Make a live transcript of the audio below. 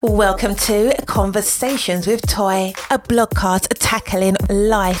Welcome to Conversations with Toy, a blogcast tackling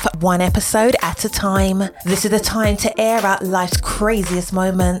life one episode at a time. This is the time to air out life's craziest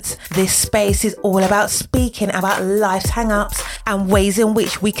moments. This space is all about speaking about life's hang-ups and ways in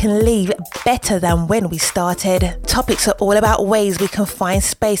which we can leave better than when we started. Topics are all about ways we can find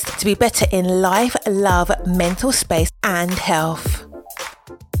space to be better in life, love, mental space, and health.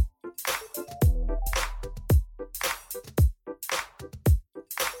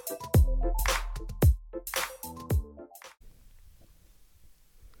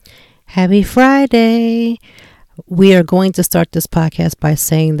 Happy Friday. We are going to start this podcast by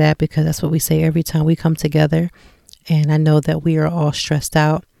saying that because that's what we say every time we come together. And I know that we are all stressed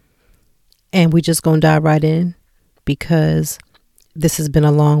out and we just going to dive right in because this has been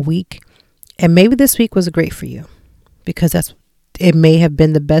a long week. And maybe this week was great for you because it may have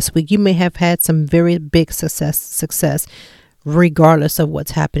been the best week. You may have had some very big success regardless of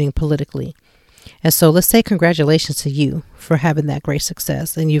what's happening politically. And so let's say congratulations to you for having that great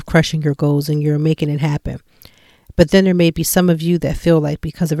success and you're crushing your goals and you're making it happen. But then there may be some of you that feel like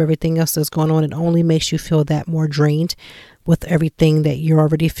because of everything else that's going on, it only makes you feel that more drained with everything that you're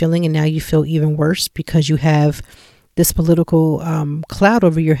already feeling. And now you feel even worse because you have this political cloud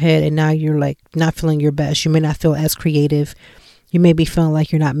over your head. And now you're like not feeling your best. You may not feel as creative. You may be feeling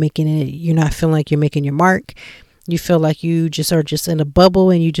like you're not making it. You're not feeling like you're making your mark. You feel like you just are just in a bubble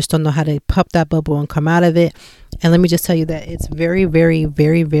and you just don't know how to pop that bubble and come out of it. And let me just tell you that it's very, very,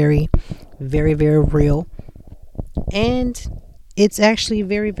 very, very, very, very real. And it's actually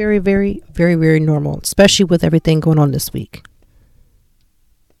very, very, very, very, very normal, especially with everything going on this week.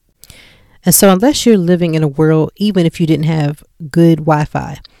 And so unless you're living in a world, even if you didn't have good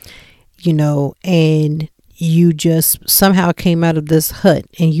Wi-Fi, and you just somehow came out of this hut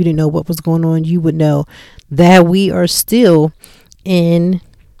and you didn't know what was going on, you would know that we are still in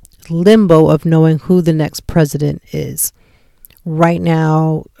limbo of knowing who the next president is. Right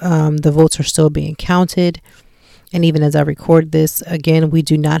now, the votes are still being counted. And even as I record this, again, we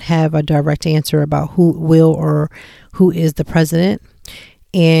do not have a direct answer about who will or who is the president.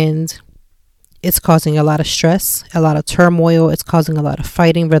 And it's causing a lot of stress, a lot of turmoil. It's causing a lot of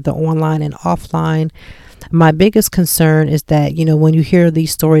fighting, whether online and offline. My biggest concern is that, when you hear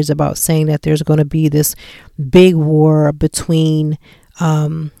these stories about saying that there's going to be this big war between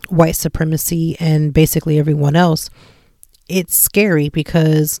white supremacy and basically everyone else, it's scary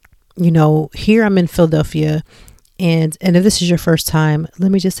because, here I'm in Philadelphia and if this is your first time,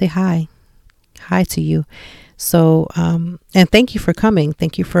 let me just say hi to you. So, and thank you for coming.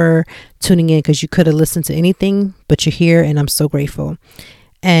 Thank you for tuning in because you could have listened to anything, but you're here and I'm so grateful.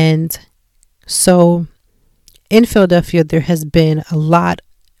 And so in Philadelphia, there has been a lot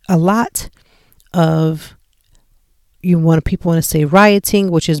of, people want to say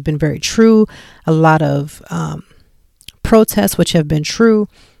rioting, which has been very true. A lot of protests, which have been true.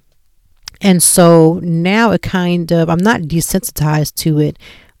 And so now I'm not desensitized to it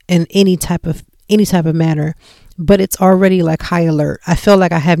in any type of manner, but it's already like high alert. I feel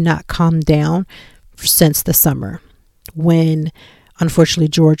like I have not calmed down since the summer when unfortunately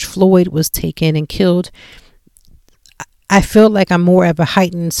George Floyd was taken and killed. I feel like I'm more of a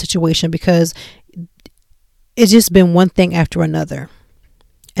heightened situation because it's just been one thing after another.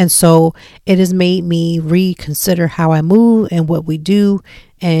 And so it has made me reconsider how I move and what we do.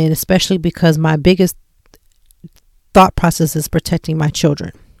 And especially because my biggest thought process is protecting my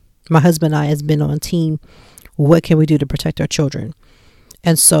children. My husband and I has been on team. What can we do to protect our children?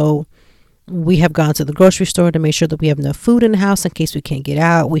 And so we have gone to the grocery store to make sure that we have enough food in the house in case we can't get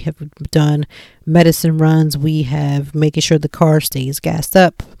out. We have done medicine runs. We have making sure the car stays gassed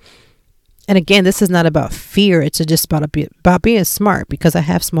up. And again, this is not about fear. It's just about being smart because I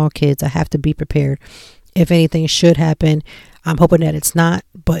have small kids. I have to be prepared. If anything should happen, I'm hoping that it's not.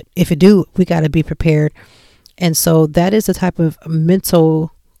 But if it do, we got to be prepared. And so that is the type of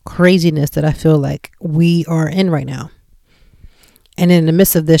mental craziness that I feel like we are in right now. And in the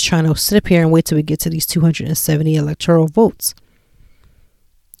midst of this, trying to sit up here and wait till we get to these 270 electoral votes.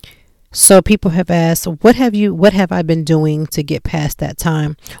 So people have asked, what have I been doing to get past that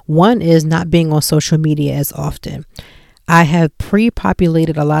time? One is not being on social media as often. I have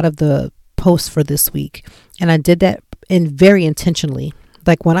pre-populated a lot of the posts for this week, and I did that very intentionally.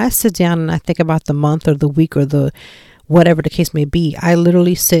 Like when I sit down and I think about the month or the week or the whatever the case may be, I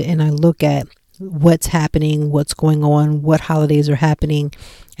literally sit and I look at what's happening, what's going on, what holidays are happening.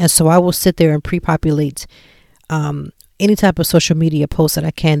 And so I will sit there and pre-populate any type of social media post that I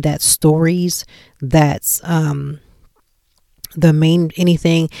can, that's stories, that's the main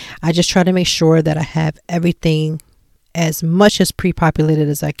anything. I just try to make sure that I have everything as much as pre-populated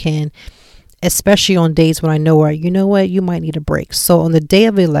as I can, especially on days when I know where, you know what, you might need a break. So on the day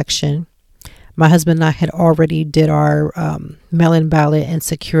of election, my husband and I had already did our mail-in ballot and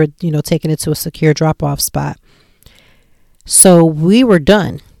secured, taken it to a secure drop-off spot. So we were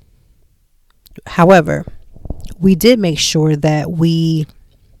done. However, we did make sure that we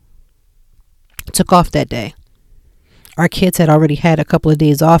took off that day. Our kids had already had a couple of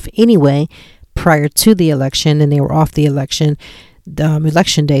days off anyway prior to the election, and they were off the election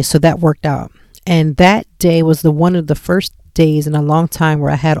day, so that worked out. And that day was one of the first days in a long time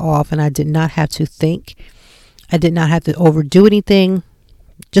where I had off, and I did not have to think. I did not have to overdo anything.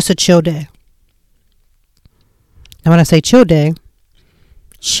 Just a chill day. Now, when I say chill day,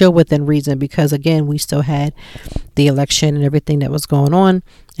 chill within reason, because again, we still had the election and everything that was going on,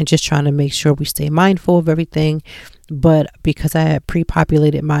 and just trying to make sure we stay mindful of everything. But because I had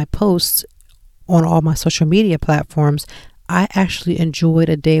pre-populated my posts on all my social media platforms, I actually enjoyed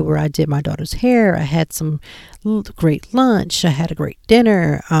a day where I did my daughter's hair. I had some great lunch. I had a great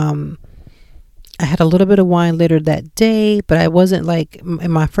dinner. I had a little bit of wine later that day, but I wasn't like,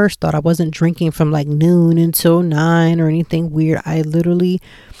 in my first thought, I wasn't drinking from like noon until 9 or anything weird. I literally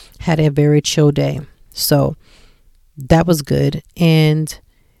had a very chill day. So that was good. And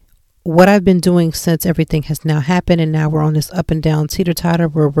what I've been doing since everything has now happened, and now we're on this up and down teeter-totter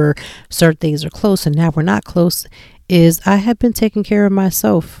where certain things are close and now we're not close, is I have been taking care of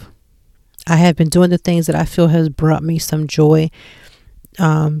myself. I have been doing the things that I feel has brought me some joy,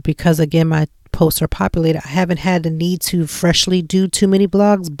 because again, my posts are populated. I haven't had the need to freshly do too many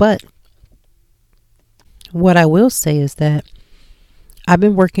blogs, but what I will say is that I've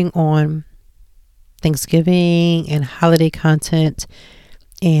been working on Thanksgiving and holiday content,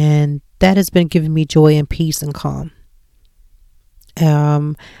 and that has been giving me joy and peace and calm.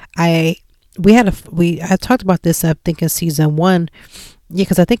 I talked about this, I think, in season 1. Yeah,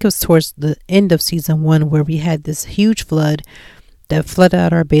 because I think it was towards the end of season 1 where we had this huge flood that flooded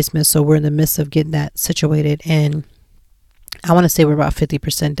out our basement. So we're in the midst of getting that situated, and I want to say we're about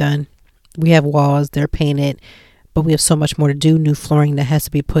 50% done. We have walls, they're painted, but we have so much more to do. New flooring that has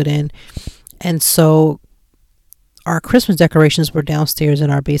to be put in. And so our Christmas decorations were downstairs in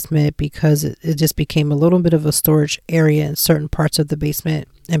our basement because it just became a little bit of a storage area in certain parts of the basement.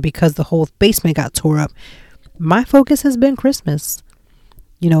 And because the whole basement got tore up, my focus has been Christmas.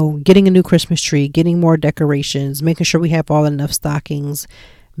 Getting a new Christmas tree, getting more decorations, making sure we have all enough stockings,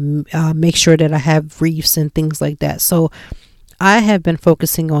 make sure that I have wreaths and things like that. So I have been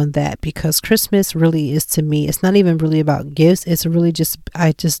focusing on that, because Christmas really is, to me, it's not even really about gifts. It's really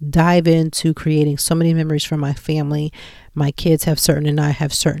I just dive into creating so many memories for my family. My kids and I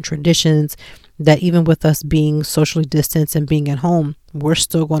have certain traditions that even with us being socially distanced and being at home, we're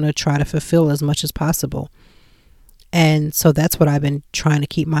still going to try to fulfill as much as possible. And so that's what I've been trying to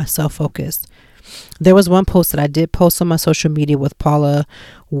keep myself focused. There was one post that I did post on my social media with Paula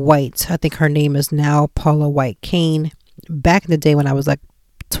White. I think her name is now Paula White Kane. Back in the day when I was like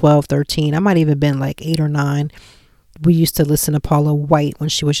 12, 13, I might even been like 8 or 9. We used to listen to Paula White when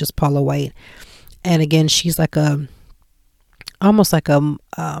she was just Paula White. And again, she's like almost like a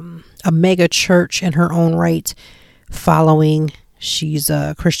mega church in her own right, following. She's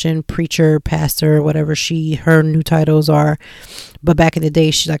a Christian preacher, pastor, whatever her new titles are. But back in the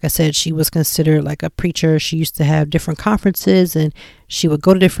day, like I said, she was considered like a preacher. She used to have different conferences, and she would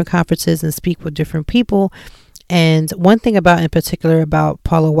go to different conferences and speak with different people. And one thing in particular about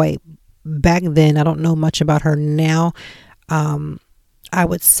Paula White back then, I don't know much about her now. I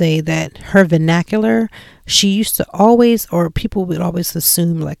would say that her vernacular, she used to always, or people would always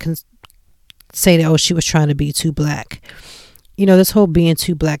assume, say that, she was trying to be too black. This whole being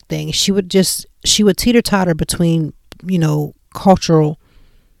too black thing, she would teeter-totter between, cultural,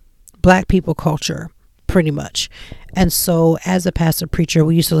 black people culture, pretty much. And so as a pastor preacher,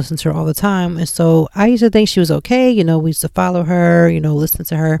 we used to listen to her all the time. And so I used to think she was okay. We used to follow her, listen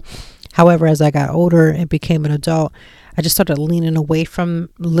to her. However, as I got older and became an adult, I just started leaning away from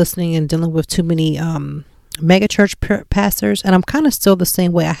listening and dealing with too many mega church pastors. And I'm kind of still the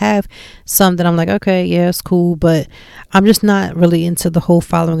same way. I have some that I'm like, okay, yeah, it's cool, but I'm just not really into the whole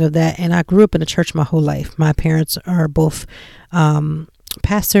following of that. And I grew up in the church my whole life. My parents are both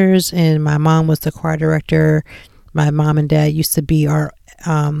pastors, and my mom was the choir director. My mom and dad used to be our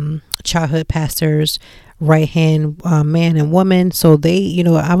childhood pastors, right hand man and woman. So they,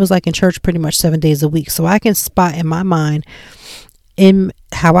 I was like in church pretty much 7 days a week. So I can spot in my mind, in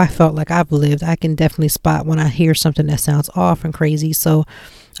how I felt like I've lived, I can definitely spot when I hear something that sounds off and crazy. So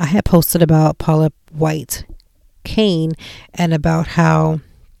I had posted about Paula White Kane and about how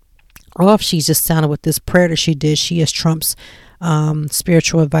or if she's just sounding with this prayer that she did. She is Trump's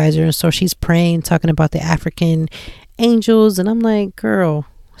spiritual advisor, and so she's praying, talking about the African angels, and I'm like, girl,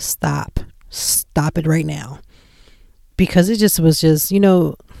 stop it right now, because it just was just,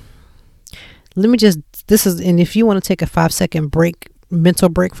 let me just, this is, and if you want to take a 5-second break, mental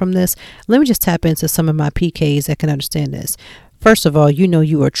break from this, let me just tap into some of my PKs that can understand this. First of all, you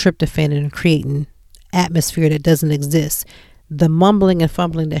are tryptophan and creating atmosphere that doesn't exist. The mumbling and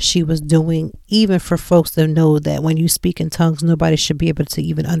fumbling that she was doing, even for folks that know that when you speak in tongues, nobody should be able to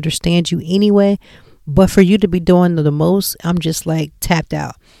even understand you anyway. But for you to be doing the most, I'm just like tapped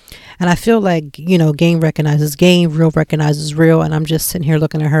out. And I feel like, game recognizes game, real recognizes real. And I'm just sitting here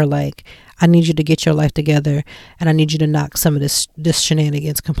looking at her like, I need you to get your life together, and I need you to knock some of this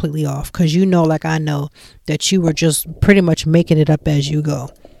shenanigans completely off. Because like I know that you were just pretty much making it up as you go.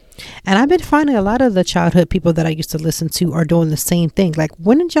 And I've been finding a lot of the childhood people that I used to listen to are doing the same thing. Like,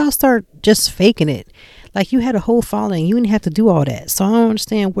 when did y'all start just faking it? Like, you had a whole following. You didn't have to do all that. So I don't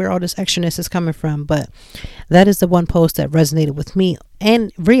understand where all this extraness is coming from. But that is the one post that resonated with me.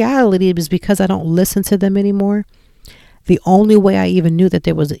 And reality is, because I don't listen to them anymore, the only way I even knew that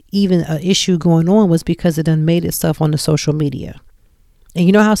there was even an issue going on was because it done made itself on the social media. And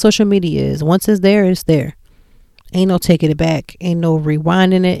you know how social media is. Once it's there, it's there. Ain't no taking it back. Ain't no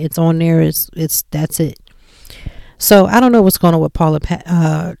rewinding it. It's on there. That's it. So I don't know what's going on with Paula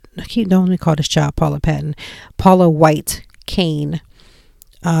don't let me call this child Paula Patton. Paula White Kane.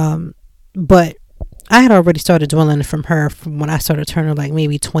 But I had already started dwelling from her from when I started turning like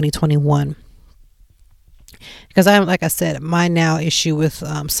maybe 2021. Because like I said, my now issue with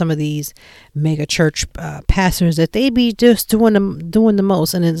some of these mega church pastors, that they be just doing the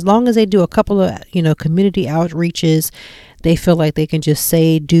most. And as long as they do a couple of, community outreaches, they feel like they can just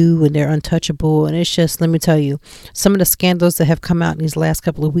say, do, and they're untouchable. And it's just, let me tell you, some of the scandals that have come out in these last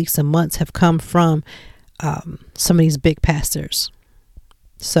couple of weeks and months have come from some of these big pastors.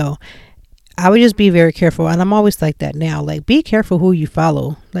 So I would just be very careful. And I'm always like that now. Like, be careful who you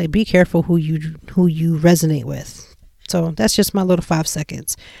follow. Like, be careful who you resonate with. So that's just my little 5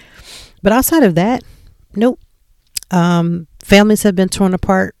 seconds. But outside of that, nope. Families have been torn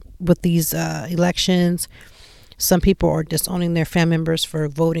apart with these elections. Some people are disowning their family members for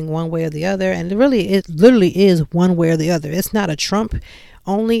voting one way or the other. And it literally is one way or the other. It's not a Trump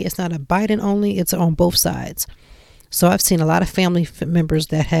only. It's not a Biden only. It's on both sides. So I've seen a lot of family members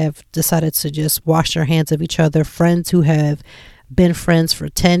that have decided to just wash their hands of each other. Friends who have been friends for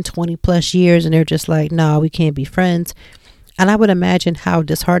 10, 20 plus years, and they're just like, no, we can't be friends. And I would imagine how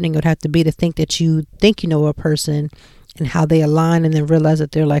disheartening it would have to be to think that you think you know a person and how they align, and then realize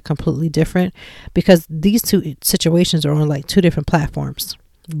that they're like completely different, because these two situations are on like two different platforms,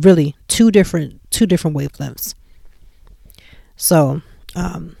 really two different wavelengths. So,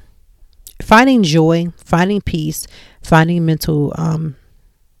 finding joy, finding peace, finding mental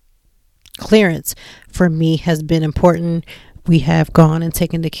clearance for me has been important. We have gone and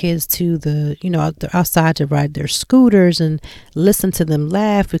taken the kids to the outside to ride their scooters and listen to them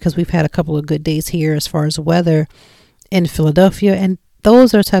laugh, because we've had a couple of good days here as far as weather in Philadelphia. And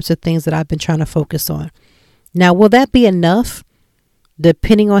those are types of things that I've been trying to focus on. Now, will that be enough?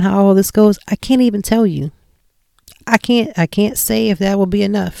 Depending on how all this goes, I can't even tell you. I can't say if that will be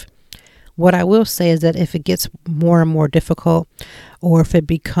enough. What I will say is that if it gets more and more difficult, or if it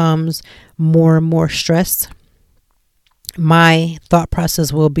becomes more and more stressed, my thought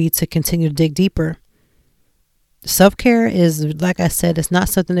process will be to continue to dig deeper. Self-care is, like I said, it's not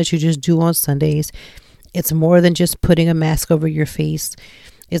something that you just do on Sundays. It's more than just putting a mask over your face.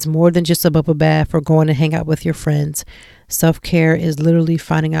 It's more than just a bubble bath or going to hang out with your friends. Self-care is literally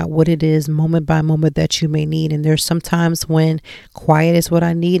finding out what it is moment by moment that you may need. And there's sometimes when quiet is what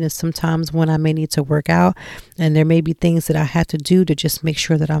I need, and sometimes when I may need to work out. And there may be things that I have to do to just make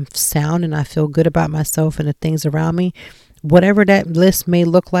sure that I'm sound and I feel good about myself and the things around me. Whatever that list may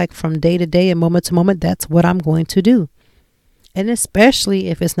look like from day to day and moment to moment, that's what I'm going to do. And especially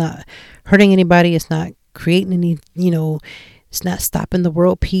if it's not hurting anybody, it's not creating any, it's not stopping the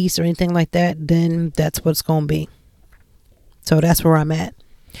world peace or anything like that, then that's what it's going to be. So that's where I'm at.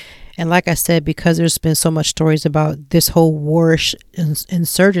 And like I said, because there's been so much stories about this whole warish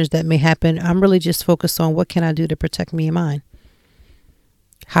insurgence that may happen, I'm really just focused on what can I do to protect me and mine?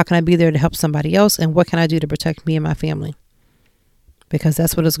 How can I be there to help somebody else? And what can I do to protect me and my family? Because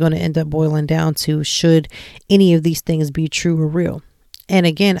that's what it's going to end up boiling down to, should any of these things be true or real. And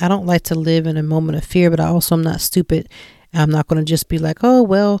again, I don't like to live in a moment of fear, but I also am not stupid. I'm not going to just be like, oh,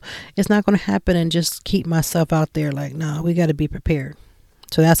 well, it's not going to happen, and just keep myself out there. Like, no, we got to be prepared.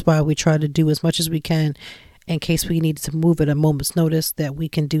 So that's why we try to do as much as we can in case we need to move at a moment's notice, that we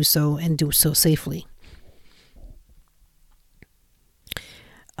can do so and do so safely.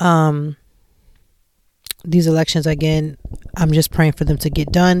 These elections, again, I'm just praying for them to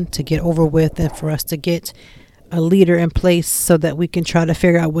get done, to get over with, and for us to get a leader in place so that we can try to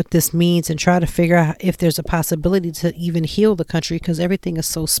figure out what this means and try to figure out if there's a possibility to even heal the country, because everything is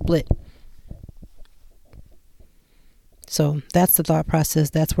so split. So that's the thought process.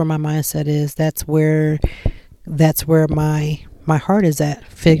 That's where my mindset is. That's where my heart is at,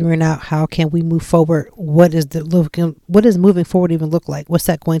 figuring out how can we move forward. What is moving forward even look like? What's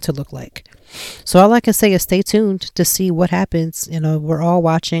that going to look like? So all I can say is stay tuned to see what happens. We're all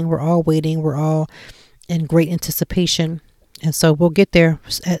watching, we're all waiting, we're all in great anticipation. And so we'll get there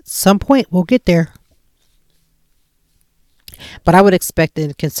at some point. We'll get there. But I would expect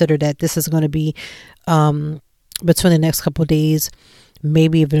and consider that this is going to be between the next couple of days,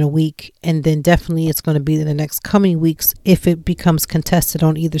 maybe even a week, and then definitely it's going to be in the next coming weeks if it becomes contested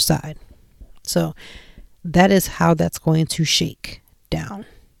on either side. So that is how that's going to shake down.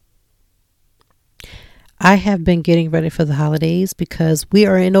 I have been getting ready for the holidays because we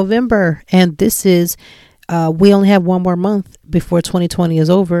are in November, and this is we only have one more month before 2020 is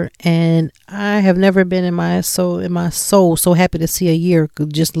over, and I have never been in my soul so happy to see a year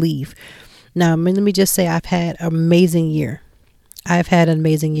just leave. Now, let me just say I've had an amazing year.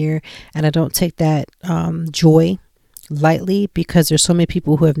 And I don't take that joy lightly, because there's so many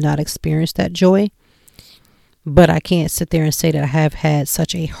people who have not experienced that joy. But I can't sit there and say that I have had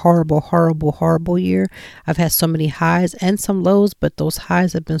such a horrible, horrible, horrible year. I've had so many highs and some lows, but those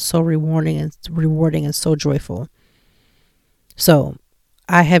highs have been so rewarding and so joyful. So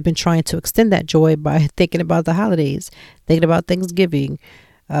I have been trying to extend that joy by thinking about the holidays, thinking about Thanksgiving,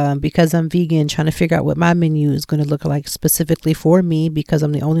 because I'm vegan, trying to figure out what my menu is going to look like specifically for me, because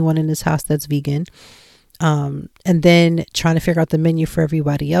I'm the only one in this house that's vegan. And then trying to figure out the menu for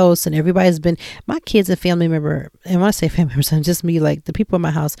everybody else. And everybody's been, my kids and family member, and when I say family members, I'm just me, like the people in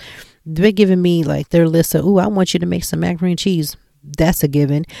my house, they're giving me like their list of, I want you to make some macaroni and cheese. That's a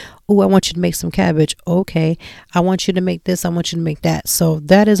given. I want you to make some cabbage. Okay. I want you to make this. I want you to make that. So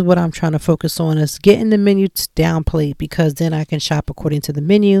that is what I'm trying to focus on, is getting the menu down plate, because then I can shop according to the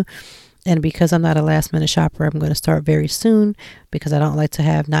menu. And because I'm not a last minute shopper, I'm going to start very soon, because I don't like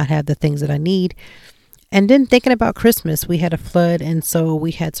to not have the things that I need. And then thinking about Christmas, we had a flood, and so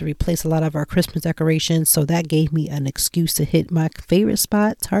we had to replace a lot of our Christmas decorations. So that gave me an excuse to hit my favorite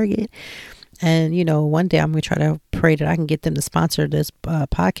spot, Target. And, one day I'm going to try to pray that I can get them to sponsor this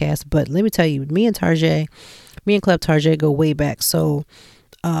podcast. But let me tell you, me and Club Target go way back. So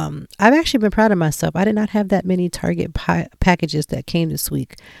I've actually been proud of myself. I did not have that many Target packages that came this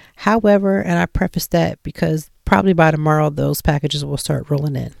week. However, and I preface that because probably by tomorrow, those packages will start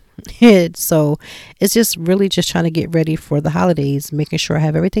rolling in. So it's just really just trying to get ready for the holidays, making sure I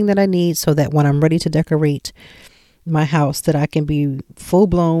have everything that I need so that when I'm ready to decorate my house, that I can be full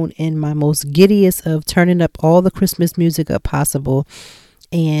blown in my most giddiest of turning up all the Christmas music up possible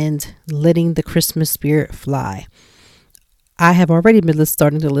and letting the Christmas spirit fly. I have already been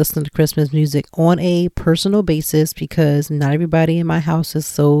starting to listen to Christmas music on a personal basis, because not everybody in my house is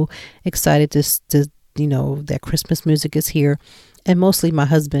so excited to that Christmas music is here. And mostly my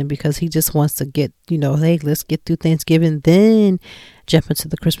husband, because he just wants to get, hey, let's get through Thanksgiving, then jump into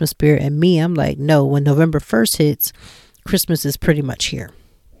the Christmas spirit. And me, I'm like, no, when November 1st hits, Christmas is pretty much here.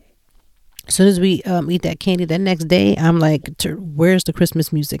 As soon as we eat that candy, that next day, I'm like, where's the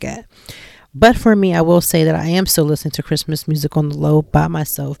Christmas music at? But for me, I will say that I am still listening to Christmas music on the low by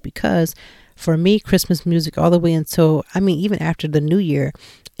myself, because for me, Christmas music all the way until, even after the new year,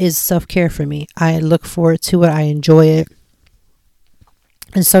 is self-care for me. I look forward to it. I enjoy it.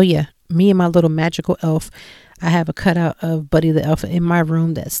 And so, yeah, me and my little magical elf, I have a cutout of Buddy the Elf in my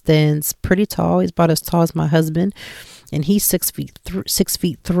room that stands pretty tall. He's about as tall as my husband, and he's 6'3" or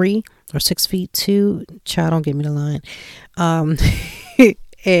 6'2". Child, don't give me the line.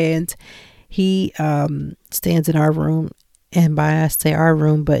 And he stands in our room, and I say our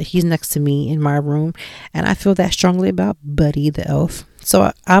room, but he's next to me in my room, and I feel that strongly about Buddy the Elf.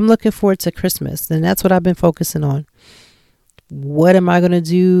 So I'm looking forward to Christmas, and that's what I've been focusing on. What am I going to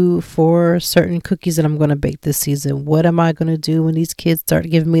do for certain cookies that I'm going to bake this season? What am I going to do when these kids start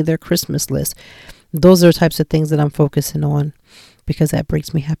giving me their Christmas list? Those are the types of things that I'm focusing on, because that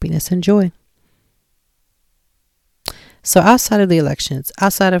brings me happiness and joy. So outside of the elections,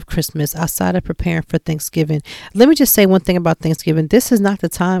 outside of Christmas, outside of preparing for Thanksgiving, let me just say one thing about Thanksgiving. This is not the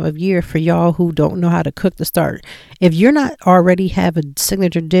time of year for y'all who don't know how to cook to start. If you're not already have a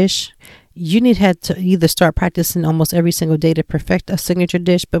signature dish, you need to either start practicing almost every single day to perfect a signature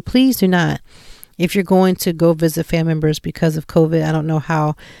dish, but please do not. If you're going to go visit family members because of COVID, I don't know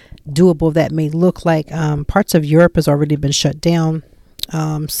how doable that may look like. Parts of Europe has already been shut down.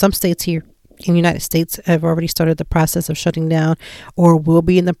 Some states here in the United States have already started the process of shutting down, or will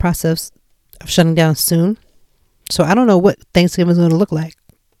be in the process of shutting down soon. So I don't know what Thanksgiving is going to look like.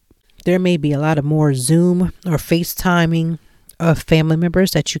 There may be a lot of more Zoom or FaceTiming of family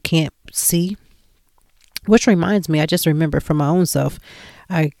members that you can't see. Which reminds me, I just remember from my own self,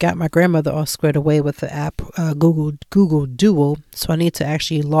 I got my grandmother all squared away with the app Google Duo. So I need to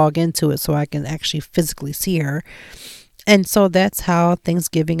actually log into it so I can actually physically see her. And so that's how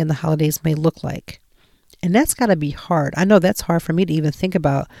Thanksgiving and the holidays may look like. And that's got to be hard. I know that's hard for me to even think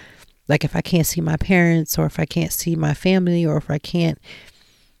about. Like if I can't see my parents, or if I can't see my family, or if I can't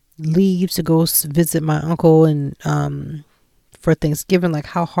leave to go visit my uncle and for Thanksgiving, like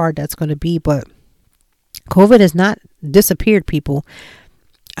how hard that's going to be. But COVID has not disappeared, people.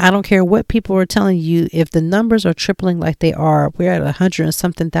 I don't care what people are telling you. If the numbers are tripling like they are, we're at 100 and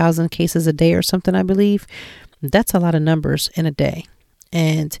something thousand cases a day or something, I believe. That's a lot of numbers in a day.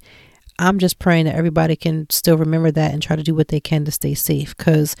 And I'm just praying that everybody can still remember that and try to do what they can to stay safe,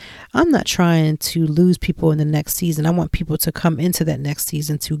 because I'm not trying to lose people in the next season. I want people to come into that next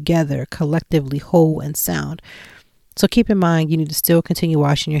season together, collectively whole and sound. So keep in mind, you need to still continue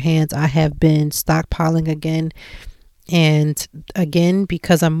washing your hands. I have been stockpiling again and again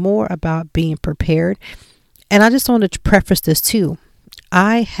because I'm more about being prepared. And I just wanted to preface this too.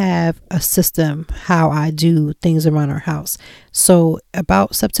 I have a system how I do things around our house. So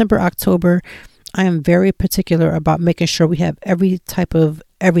about September, October, I am very particular about making sure we have every type of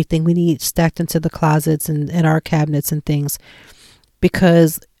everything we need stacked into the closets and our cabinets and things.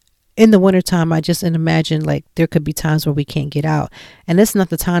 Because in the wintertime, I just imagine like there could be times where we can't get out. And it's not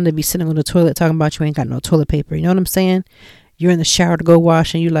the time to be sitting on the toilet talking about you ain't got no toilet paper. You know what I'm saying? You're in the shower to go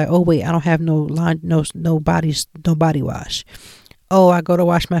wash and you're like, oh wait, I don't have no body wash. Oh, I go to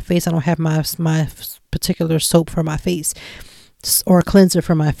wash my face. I don't have my particular soap for my face or cleanser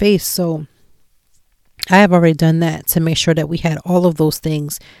for my face. So I have already done that to make sure that we had all of those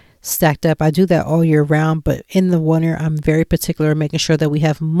things stacked up. I do that all year round, but in the winter, I'm very particular making sure that we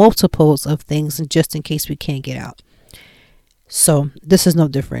have multiples of things just in case we can't get out. So this is no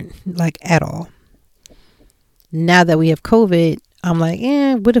different, like at all. Now that we have COVID, I'm like,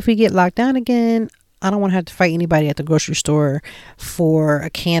 what if we get locked down again? I don't want to have to fight anybody at the grocery store for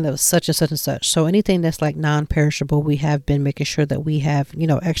a can of such and such and such. So anything that's like non-perishable, we have been making sure that we have,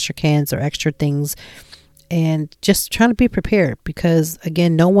 extra cans or extra things, and just trying to be prepared, because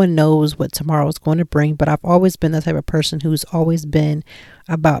again, no one knows what tomorrow is going to bring. But I've always been the type of person who's always been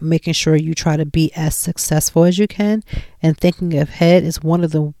about making sure you try to be as successful as you can. And thinking ahead is one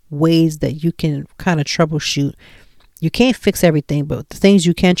of the ways that you can kind of troubleshoot. You can't fix everything, but the things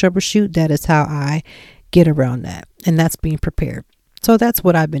you can troubleshoot, that is how I get around that. And that's being prepared. So that's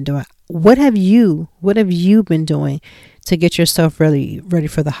what I've been doing. What have you been doing to get yourself ready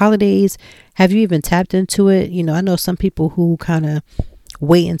for the holidays? Have you even tapped into it? I know some people who kind of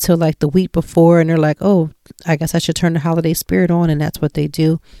wait until like the week before and they're like, oh, I guess I should turn the holiday spirit on. And that's what they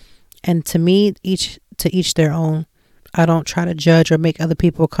do. And to me, each their own. I don't try to judge or make other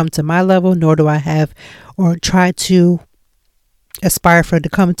people come to my level, nor do I have or try to aspire for it to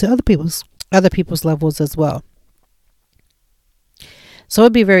come to other people's levels as well. So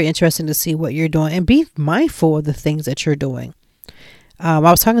it'd be very interesting to see what you're doing and be mindful of the things that you're doing. I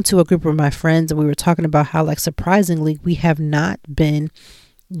was talking to a group of my friends and we were talking about how, like, surprisingly, we have not been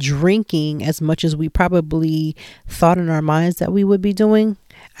drinking as much as we probably thought in our minds that we would be doing.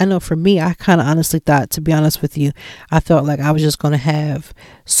 I know for me, I kind of honestly thought, to be honest with you, I felt like I was just going to have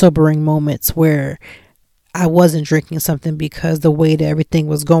sobering moments where I wasn't drinking something because the way that everything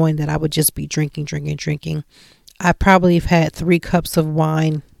was going, that I would just be drinking. I probably have had 3 cups of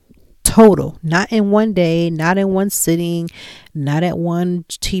wine total, not in one day, not in one sitting, not at one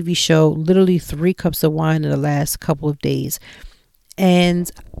TV show, literally 3 cups of wine in the last couple of days. And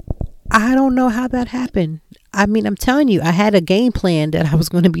I don't know how that happened. I mean, I'm telling you, I had a game plan that I was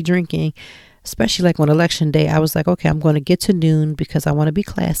going to be drinking, especially like on election day. I was like, okay, I'm going to get to noon because I want to be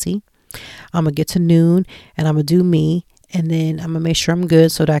classy. I'm going to get to noon and I'm going to do me. And then I'm going to make sure I'm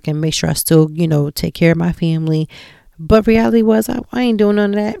good so that I can make sure I still, take care of my family. But reality was I ain't doing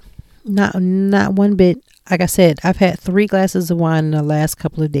none of that. Not one bit. Like I said, I've had 3 glasses of wine in the last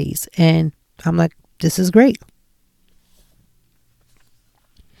couple of days. And I'm like, this is great.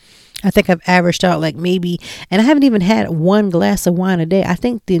 I think I've averaged out like maybe, and I haven't even had 1 glass of wine a day. I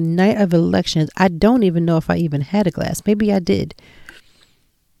think the night of elections, I don't even know if I even had a glass. Maybe I did.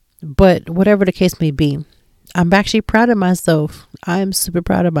 But whatever the case may be, I'm actually proud of myself. I'm super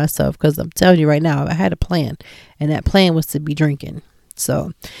proud of myself because I'm telling you right now, I had a plan, and that plan was to be drinking.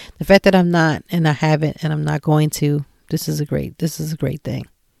 So the fact that I'm not, and I haven't, and I'm not going to, this is a great thing.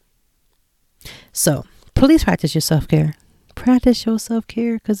 So please practice your self-care. Practice your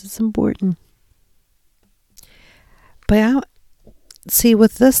self-care because it's important. But see,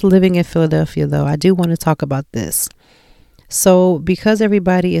 with us living in Philadelphia, though, I do want to talk about this. So because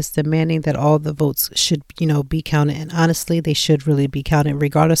everybody is demanding that all the votes should, be counted, and honestly, they should really be counted,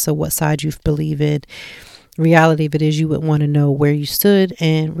 regardless of what side you believe in. Reality of it is you would want to know where you stood,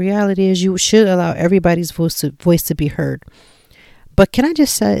 and reality is you should allow everybody's voice to be heard. But can I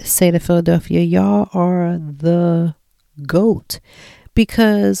just say to Philadelphia, y'all are the GOAT,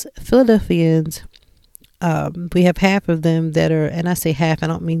 because Philadelphians, we have half of them that are, and I say half, I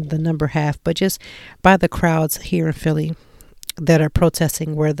don't mean the number half, but just by the crowds here in Philly that are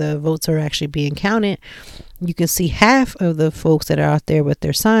protesting where the votes are actually being counted. You can see half of the folks that are out there with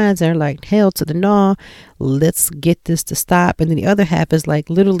their signs. They're like, hell to the no, let's get this to stop. And then the other half is like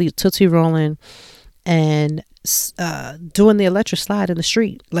literally tootsie rolling and doing the electric slide in the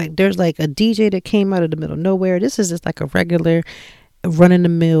street. Like there's like a DJ that came out of the middle of nowhere. This is just like a regular run in the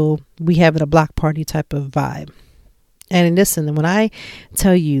mill, we having a block party type of vibe. And listen, when I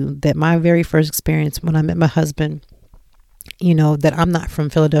tell you that my very first experience when I met my husband, that I'm not from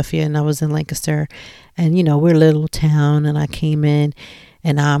Philadelphia and I was in Lancaster, and we're a little town, and I came in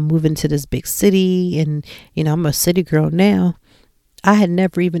and I'm moving to this big city, and I'm a city girl now. I had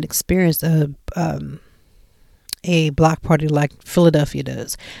never even experienced a block party like Philadelphia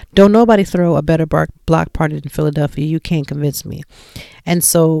does. Don't nobody throw a better block party than Philadelphia. You can't convince me. And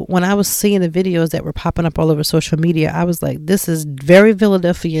so when I was seeing the videos that were popping up all over social media, I was like, this is very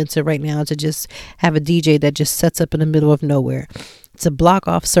Philadelphian to right now to just have a DJ that just sets up in the middle of nowhere, to block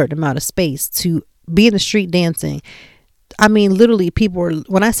off a certain amount of space, to be in the street dancing. I mean, literally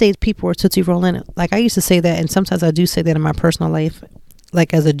when I say people are tootsie rolling, like I used to say that, and sometimes I do say that in my personal life,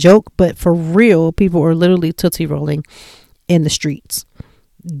 like as a joke, but for real, people are literally tootsie rolling in the streets,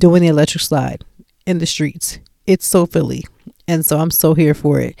 doing the electric slide in the streets. It's so Philly. And so I'm so here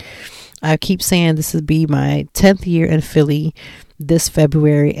for it. I keep saying this will be my 10th year in Philly this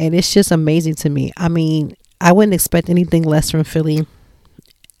February, and it's just amazing to me. I mean, I wouldn't expect anything less from Philly.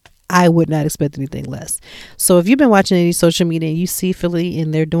 I would not expect anything less. So if you've been watching any social media and you see Philly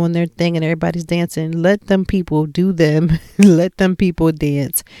and they're doing their thing and everybody's dancing, let them people do them. Let them people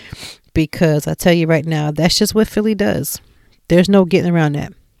dance. Because I tell you right now, that's just what Philly does. There's no getting around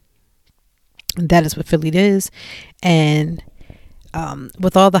that. That is what Philly is. And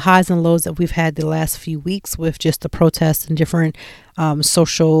with all the highs and lows that we've had the last few weeks with just the protests and different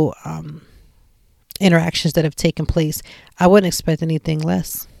social interactions that have taken place, I wouldn't expect anything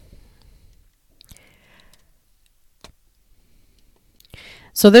less.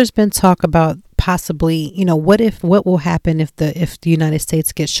 So there's been talk about possibly, what will happen if the United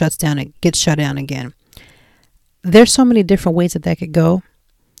States gets shut down again. There's so many different ways that could go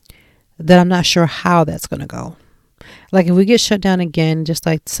that I'm not sure how that's going to go. Like if we get shut down again, just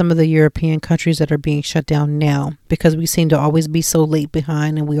like some of the European countries that are being shut down now, because we seem to always be so late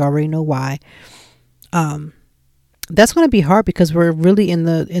behind, and we already know why. That's going to be hard because we're really in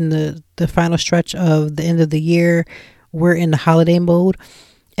the final stretch of the end of the year. We're in the holiday mode.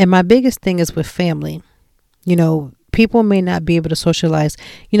 And my biggest thing is with family. People may not be able to socialize.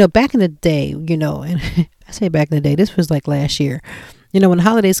 Back in the day, and I say back in the day, this was like last year. When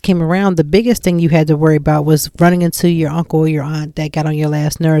holidays came around, the biggest thing you had to worry about was running into your uncle or your aunt that got on your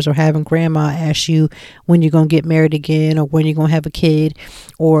last nerves, or having grandma ask you when you're going to get married again, or when you're going to have a kid,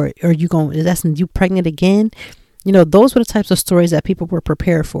 or you pregnant again. Those were the types of stories that people were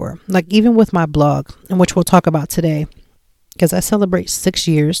prepared for. Like even with my blog, and which we'll talk about today, because I celebrate 6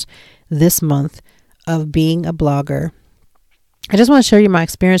 years this month of being a blogger. I just want to share you my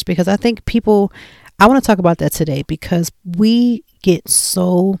experience because I think I want to talk about that today, because we get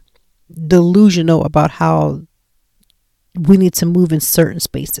so delusional about how we need to move in certain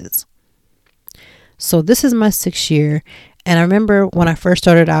spaces. So this is my 6th year. And I remember when I first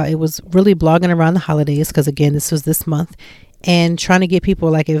started out, it was really blogging around the holidays, because again, this was this month, and trying to give people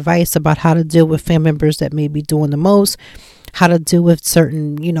like advice about how to deal with family members that may be doing the most, how to deal with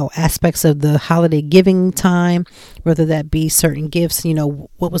certain, aspects of the holiday giving time, whether that be certain gifts,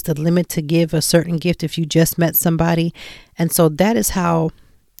 what was the limit to give a certain gift if you just met somebody. And so that is how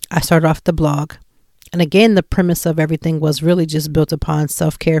I started off the blog. And again, the premise of everything was really just built upon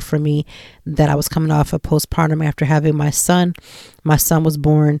self-care for me, that I was coming off of postpartum after having my son. My son was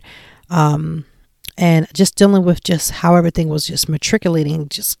born, and just dealing with just how everything was just matriculating,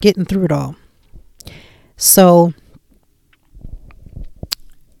 just getting through it all. So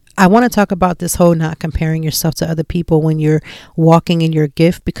I want to talk about this whole not comparing yourself to other people when you're walking in your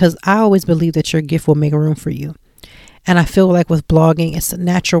gift, because I always believe that your gift will make room for you. And I feel like with blogging,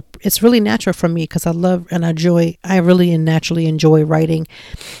 it's really natural for me because I love and I really and naturally enjoy writing.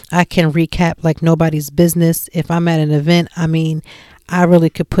 I can recap like nobody's business. If I'm at an event, I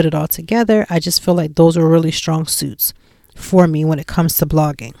really could put it all together. I just feel like those are really strong suits for me when it comes to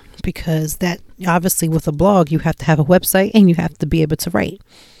blogging, because that obviously with a blog, you have to have a website and you have to be able to write.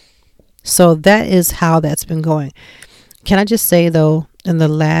 So that is how that's been going. Can I just say though, in the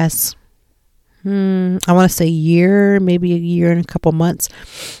last, I want to say year, maybe a year and a couple months,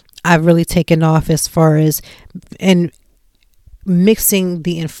 I've really taken off as far as and mixing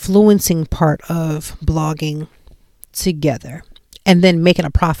the influencing part of blogging together and then making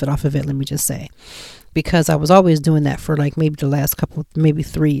a profit off of it. Let me just say, because I was always doing that for like maybe the last maybe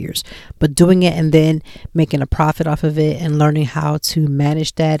 3 years, but doing it and then making a profit off of it and learning how to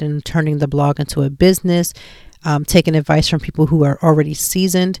manage that and turning the blog into a business, taking advice from people who are already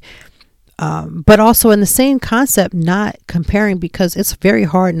seasoned, but also in the same concept, not comparing, because it's very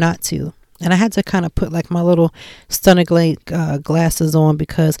hard not to. And I had to kind of put like my little stunner glasses on,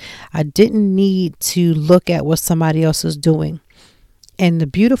 because I didn't need to look at what somebody else is doing. And the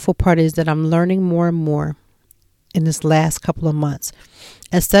beautiful part is that I'm learning more and more in this last couple of months.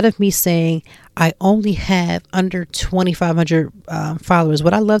 Instead of me saying I only have under 2,500 followers,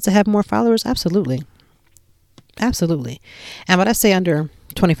 would I love to have more followers? Absolutely. Absolutely. And when I say under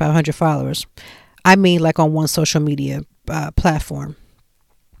 2,500 followers, I mean like on one social media platform.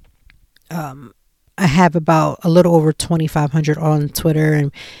 I have about a little over 2,500 on Twitter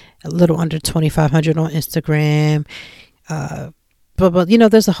and a little under 2,500 on Instagram. But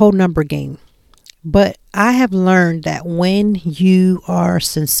there's a whole number game. But I have learned that when you are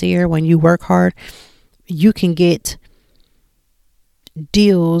sincere, when you work hard, you can get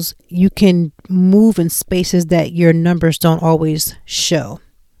deals. You can move in spaces that your numbers don't always show,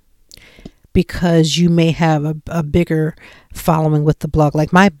 because you may have a bigger following with the blog.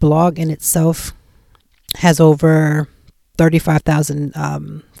 Like my blog in itself has over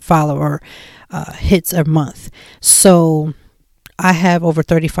 35,000 follower hits a month. So I have over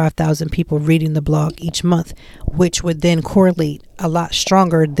 35,000 people reading the blog each month, which would then correlate a lot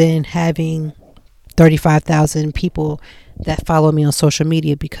stronger than having 35,000 people that follow me on social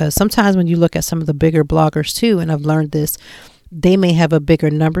media. Because sometimes when you look at some of the bigger bloggers too, and I've learned this, they may have a bigger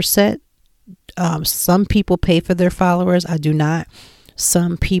number set. Some people pay for their followers. I do not.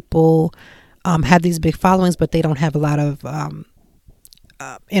 Some people have these big followings, but they don't have a lot of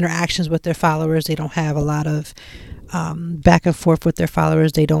interactions with their followers. They don't have a lot of back and forth with their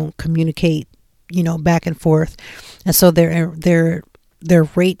followers. They don't communicate, back and forth. And so their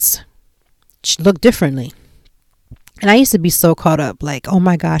rates look differently. And I used to be so caught up, like, oh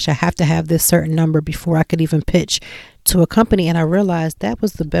my gosh, I have to have this certain number before I could even pitch to a company. And I realized that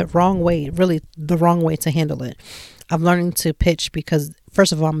was the wrong way to handle it. I'm learning to pitch because,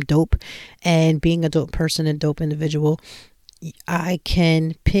 first of all, I'm dope. And being a dope person and dope individual, I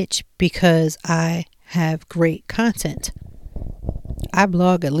can pitch because I have great content. I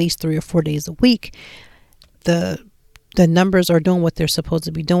blog at least 3 or 4 days a week. The numbers are doing what they're supposed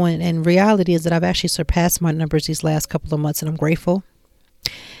to be doing. And reality is that I've actually surpassed my numbers these last couple of months, and I'm grateful.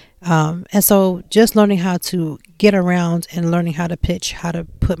 And so just learning how to get around and learning how to pitch, how to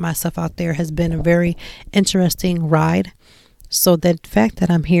put myself out there has been a very interesting ride. So the fact that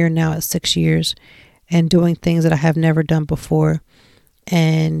I'm here now at 6 years and doing things that I have never done before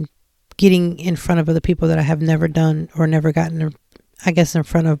and getting in front of other people that I have never done or never gotten, in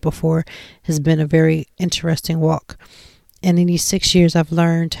front of before has been a very interesting walk. And in these 6 years, I've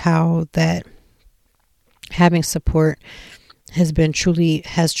learned how that having support has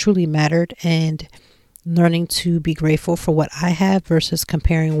truly mattered, and learning to be grateful for what I have versus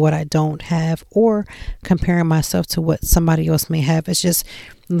comparing what I don't have or comparing myself to what somebody else may have. It's just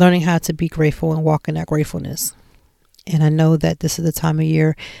learning how to be grateful and walk in that gratefulness. And I know that this is the time of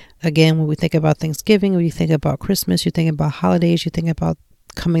year, again, when we think about Thanksgiving, when you think about Christmas, you think about holidays, you think about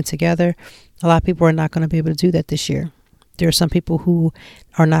coming together. A lot of people are not going to be able to do that this year. There are some people who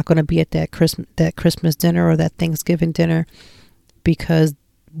are not going to be at that Christmas dinner or that Thanksgiving dinner because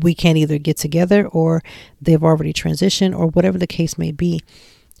we can't either get together or they've already transitioned or whatever the case may be.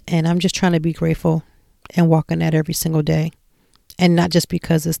 And I'm just trying to be grateful and walk in that every single day. And not just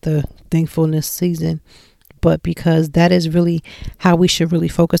because it's the thankfulness season, but because that is really how we should really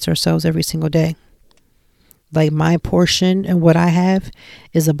focus ourselves every single day. Like my portion and what I have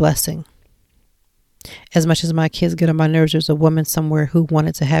is a blessing. As much as my kids get on my nerves, there's a woman somewhere who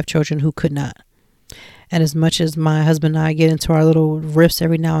wanted to have children who could not. And as much as my husband and I get into our little rifts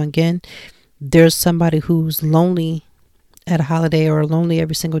every now and again, there's somebody who's lonely at a holiday or lonely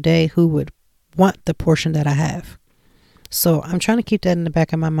every single day who would want the portion that I have. So I'm trying to keep that in the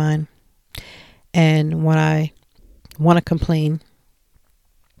back of my mind. And when I want to complain,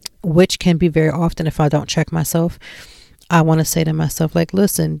 which can be very often if I don't check myself, I want to say to myself, like,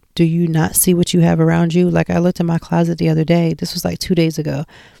 listen, do you not see what you have around you? Like, I looked in my closet the other day. This was like 2 days ago.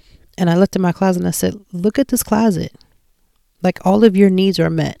 And I looked in my closet and I said, look at this closet. Like, all of your needs are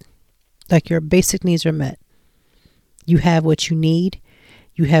met. Like, your basic needs are met. You have what you need.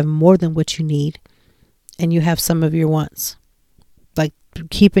 You have more than what you need. And you have some of your wants. Like,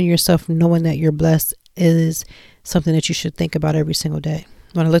 keeping yourself knowing that you're blessed is something that you should think about every single day.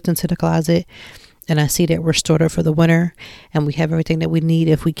 When I looked into the closet and I see that we're stored up for the winter and we have everything that we need.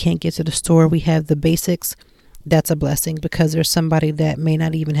 If we can't get to the store, we have the basics. That's a blessing, because there's somebody that may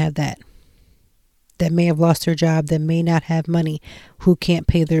not even have that may have lost their job, that may not have money, who can't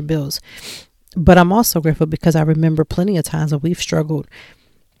pay their bills. But I'm also grateful because I remember plenty of times when we've struggled,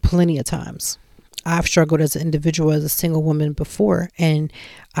 plenty of times. I've struggled as an individual, as a single woman before, and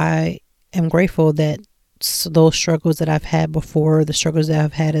I am grateful that those struggles that I've had before, the struggles that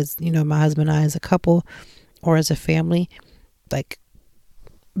I've had as, my husband and I as a couple or as a family, like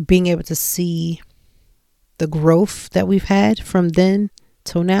being able to see the growth that we've had from then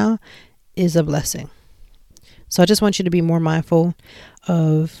till now is a blessing. So I just want you to be more mindful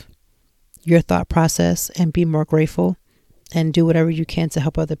of your thought process and be more grateful and do whatever you can to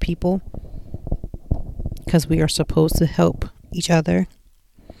help other people, because we are supposed to help each other.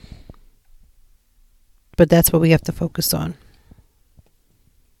 But that's what we have to focus on.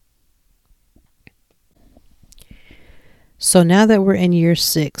 So now that we're in year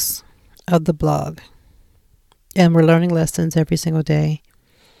 6 of the blog and we're learning lessons every single day,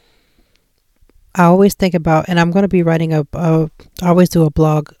 I always think about, and I'm going to be writing I always do a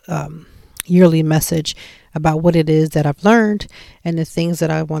blog yearly message about what it is that I've learned and the things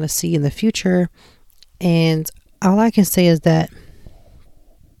that I want to see in the future. And all I can say is that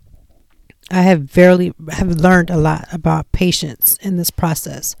I have learned a lot about patience in this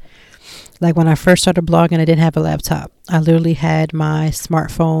process. Like when I first started blogging, I didn't have a laptop. I literally had my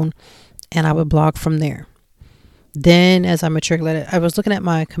smartphone and I would blog from there. Then as I matured, I was looking at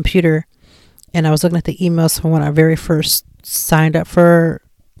my computer and I was looking at the emails from when I very first signed up for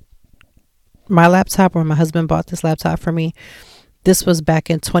my laptop, or my husband bought this laptop for me. This was back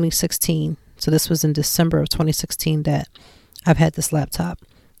in 2016. So this was in December of 2016 that I've had this laptop.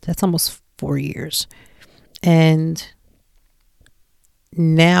 That's almost 4 years. And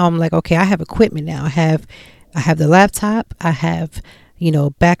now I'm like, okay, I have equipment now. I have the laptop. I have,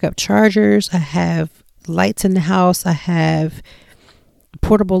 backup chargers. I have lights in the house. I have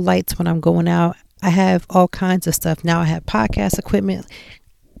portable lights when I'm going out. I have all kinds of stuff. Now I have podcast equipment.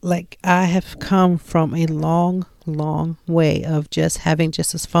 Like, I have come from a long, long way of just having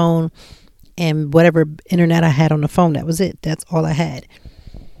just this phone and whatever internet I had on the phone. That was it. That's all I had.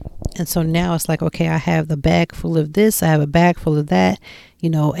 And so now it's like, okay, I have the bag full of this. I have a bag full of that,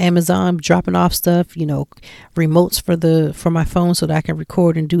 Amazon dropping off stuff, remotes for my phone so that I can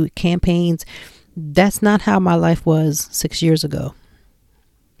record and do campaigns. That's not how my life was 6 years ago.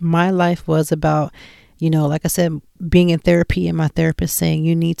 My life was about, like I said, being in therapy and my therapist saying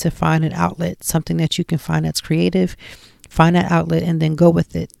you need to find an outlet, something that you can find that's creative, find that outlet and then go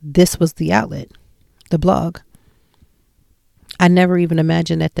with it. This was the outlet, the blog. I never even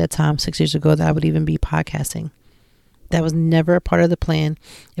imagined at that time, 6 years ago, that I would even be podcasting. That was never a part of the plan,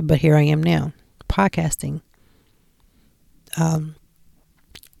 but here I am now, podcasting. And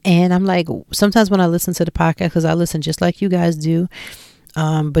I'm like, sometimes when I listen to the podcast, because I listen just like you guys do,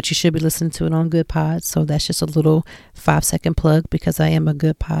 but you should be listening to it on Good Pods. So that's just a little 5-second plug because I am a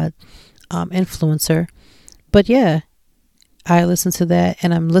Good Pod influencer. But yeah, I listen to that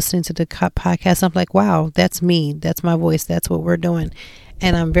and I'm listening to the podcast. I'm like, wow, that's me. That's my voice. That's what we're doing.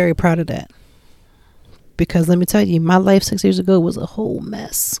 And I'm very proud of that. Because let me tell you, my life 6 years ago was a whole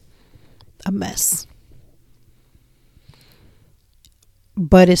mess. A mess.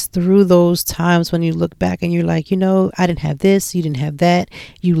 But it's through those times when you look back and you're like, I didn't have this, you didn't have that.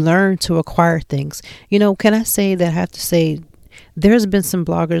 You learn to acquire things. Can I say that I have to say there's been some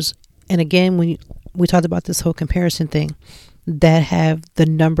bloggers, and again, when we talked about this whole comparison thing, that have the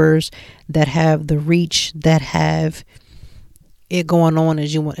numbers, that have the reach, that have it going on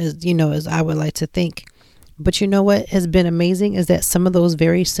as I would like to think. But you know what has been amazing is that some of those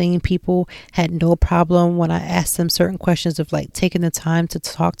very same people had no problem when I asked them certain questions of like taking the time to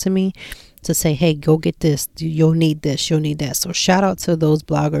talk to me to say, hey, go get this. You'll need this. You'll need that. So shout out to those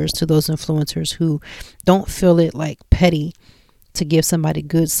bloggers, to those influencers who don't feel it like petty to give somebody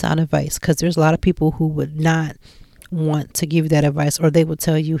good sound advice, because there's a lot of people who would not want to give you that advice, or they will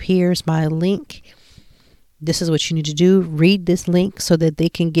tell you, here's my link. This is what you need to do. Read this link so that they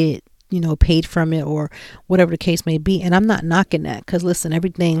can get, paid from it, or whatever the case may be. And I'm not knocking that, because listen,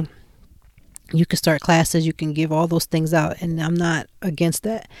 everything, you can start classes, you can give all those things out, and I'm not against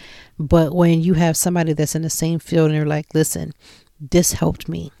that. But when you have somebody that's in the same field and they're like, listen, this helped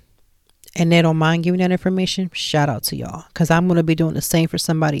me, and they don't mind giving that information, shout out to y'all, because I'm going to be doing the same for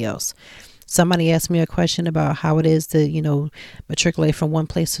somebody else. Somebody asked me a question about how it is to, matriculate from one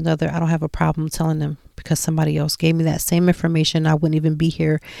place to another. I don't have a problem telling them, because somebody else gave me that same information. I wouldn't even be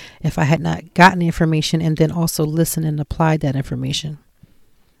here if I had not gotten the information and then also listened and applied that information.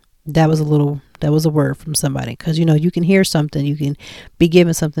 That was a word from somebody, because, you can hear something, you can be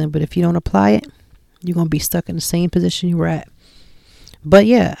given something, but if you don't apply it, you're going to be stuck in the same position you were at. But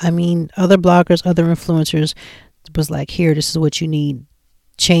yeah, other bloggers, other influencers was like, here, this is what you need.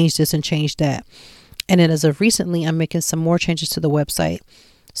 Change this and change that. And then as of recently, I'm making some more changes to the website.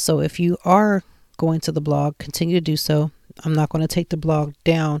 So if you are going to the blog, continue to do so. I'm not going to take the blog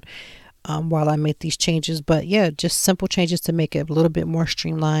down while I make these changes. But yeah, just simple changes to make it a little bit more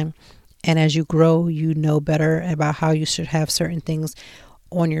streamlined. And as you grow, you know better about how you should have certain things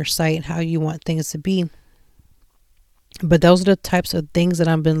on your site, how you want things to be. But those are the types of things that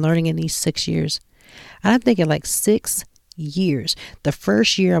I've been learning in these 6 years. And I'm thinking like 6 years. The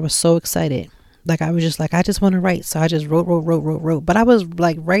first year I was so excited. Like I was just like, I just want to write. So I just wrote. But I was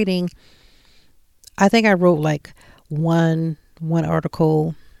like writing. I think I wrote like one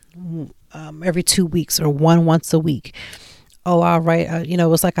article every 2 weeks, or once a week. Oh, I'll write, it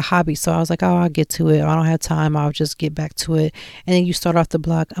was like a hobby. So I was like, oh, I'll get to it. I don't have time. I'll just get back to it. And then you start off the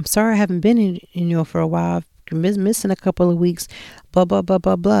blog. I'm sorry, I haven't been in, for a while. I've been missing a couple of weeks, blah, blah, blah,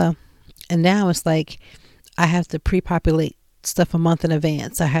 blah, blah. And now it's like, I have to pre-populate stuff a month in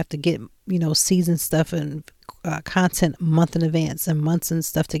advance. I have to get, season stuff and content a month in advance, and months and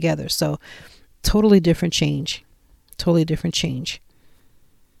stuff together. So totally different change.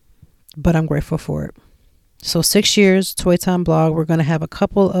 But I'm grateful for it. So 6 years, Toy Time Blog. We're going to have a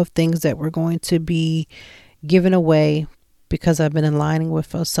couple of things that we're going to be giving away, because I've been aligning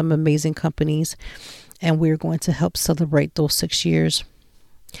with some amazing companies, and we're going to help celebrate those 6 years.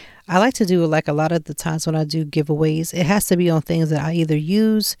 I like to do, like a lot of the times when I do giveaways, it has to be on things that I either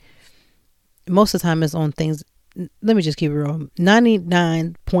use. Most of the time it's on things, let me just keep it real,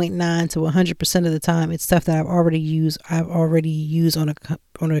 99.9 to 100% of the time, it's stuff that I've already used on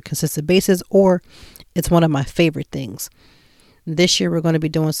a consistent basis, or it's one of my favorite things. This year we're going to be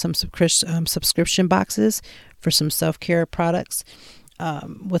doing some subscription boxes for some self-care products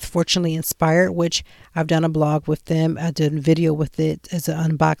with Fortunately Inspired, which I've done a blog with them. I did a video with it as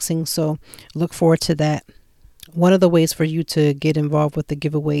an unboxing, so look forward to that. One of the ways for you to get involved with the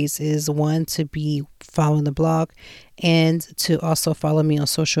giveaways is, one, to be following the blog, and to also follow me on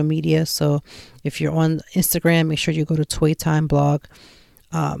social media. So if you're on Instagram, make sure you go to Toy Time Blog,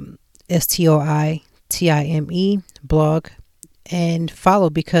 STOITIME blog, and follow,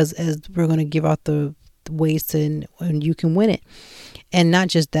 because as we're going to give out the ways to, and you can win it. And not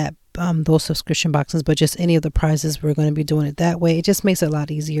just that, those subscription boxes, but just any of the prizes. We're going to be doing it that way. It just makes it a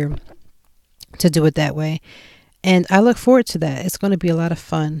lot easier to do it that way. And I look forward to that. It's going to be a lot of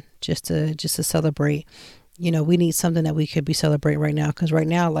fun just to celebrate. We need something that we could be celebrating right now, because right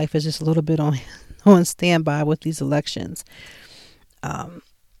now life is just a little bit on standby with these elections.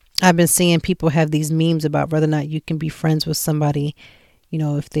 I've been seeing people have these memes about whether or not you can be friends with somebody,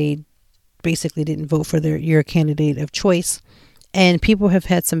 if they basically didn't vote for your candidate of choice. And people have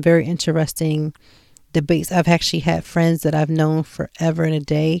had some very interesting debates. I've actually had friends that I've known forever and a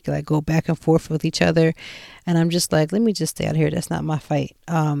day, like go back and forth with each other. And I'm just like, let me just stay out here. That's not my fight.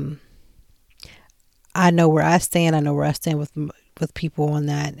 I know where I stand. I know where I stand with people on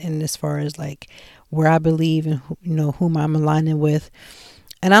that. And as far as like where I believe and, whom I'm aligning with.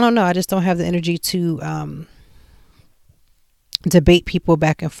 And I don't know. I just don't have the energy to debate people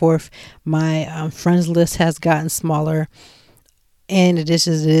back and forth. My friends list has gotten smaller. And it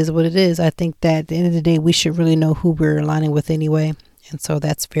is what it is. I think that at the end of the day, we should really know who we're aligning with anyway. And so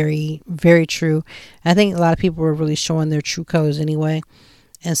that's very, very true. I think a lot of people are really showing their true colors anyway.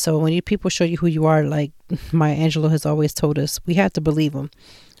 And so when people show you who you are, like Maya Angelou has always told us, we have to believe them.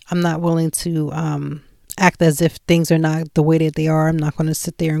 I'm not willing to act as if things are not the way that they are. I'm not going to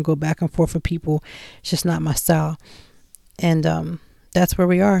sit there and go back and forth with people. It's just not my style. And that's where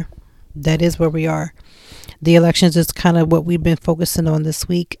we are. That is where we are. The elections is kind of what we've been focusing on this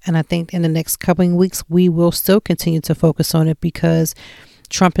week. And I think in the next coming weeks, we will still continue to focus on it, because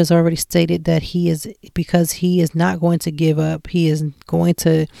Trump has already stated that because he is not going to give up. He is going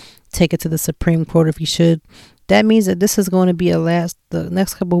to take it to the Supreme Court if he should. That means that this is going to be the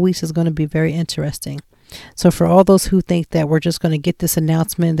next couple of weeks is going to be very interesting. So for all those who think that we're just going to get this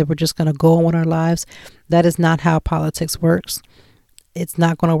announcement, that we're just going to go on with our lives, that is not how politics works. It's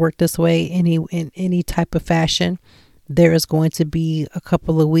not going to work this way in any type of fashion. There is going to be a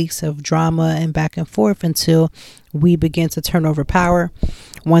couple of weeks of drama and back and forth until we begin to turn over power.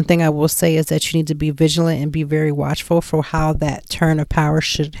 One thing I will say is that you need to be vigilant and be very watchful for how that turn of power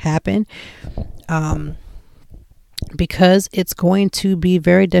should happen. Because it's going to be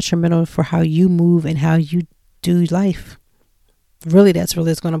very detrimental for how you move and how you do life. Really, that's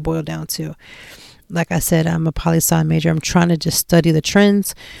really it's going to boil down to. Like I said, I'm a poli-sci major. I'm trying to just study the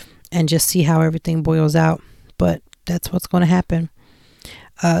trends and just see how everything boils out. But that's what's going to happen.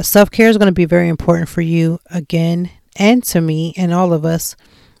 Self-care is going to be very important for you again, and to me and all of us,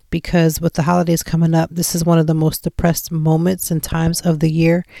 because with the holidays coming up, this is one of the most depressed moments and times of the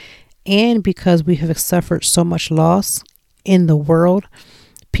year. And because we have suffered so much loss in the world,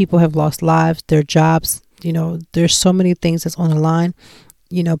 people have lost lives, their jobs, there's so many things that's on the line.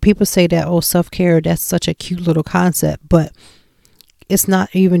 People say that, oh, self-care, that's such a cute little concept, but it's not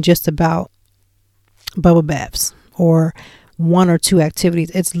even just about bubble baths or one or two activities.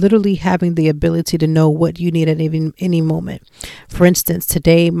 It's literally having the ability to know what you need at any moment. For instance,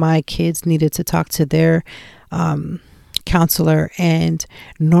 today my kids needed to talk to their counselor, and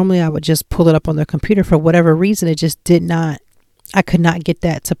normally I would just pull it up on their computer. For whatever reason, it just I could not get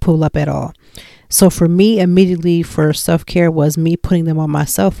that to pull up at all. So for me, immediately for self-care was me putting them on my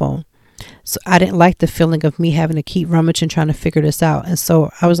cell phone. So I didn't like the feeling of me having to keep rummaging trying to figure this out. And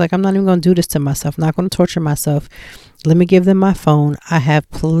so I was like, I'm not even going to do this to myself. I'm not going to torture myself. Let me give them my phone. I have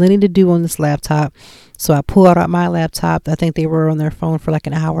plenty to do on this laptop. So I pulled out my laptop. I think they were on their phone for like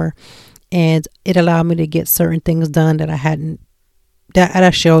an hour. And it allowed me to get certain things done that I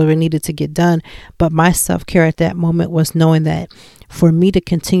actually already needed to get done. But my self-care at that moment was knowing that for me to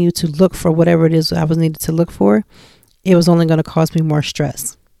continue to look for whatever it is I was needed to look for, it was only going to cause me more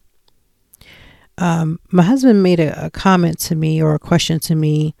stress. My husband made a comment to me, or a question to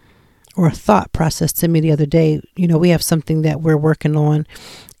me, or a thought process to me the other day. We have something that we're working on,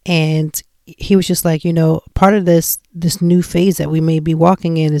 and he was just like, part of this new phase that we may be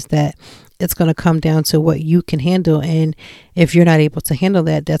walking in is that it's going to come down to what you can handle. And if you're not able to handle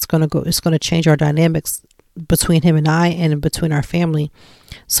that, it's going to change our dynamics between him and I, and between our family.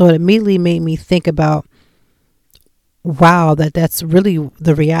 So it immediately made me think about, wow, that's really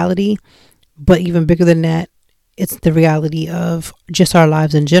the reality. But even bigger than that, it's the reality of just our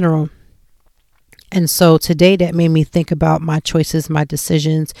lives in general. And so today that made me think about my choices, my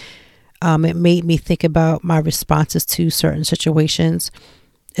decisions. It made me think about my responses to certain situations,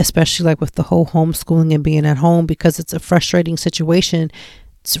 especially like with the whole homeschooling and being at home, because it's a frustrating situation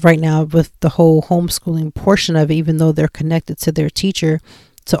right now with the whole homeschooling portion of it, even though they're connected to their teacher,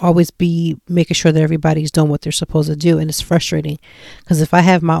 to always be making sure that everybody's doing what they're supposed to do. And it's frustrating because if I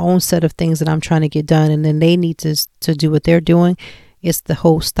have my own set of things that I'm trying to get done, and then they need to do what they're doing, it's the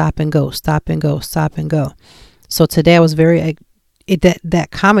whole stop and go, stop and go, stop and go. So today I was that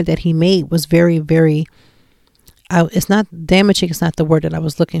comment that he made was very, very, it's not damaging. It's not the word that I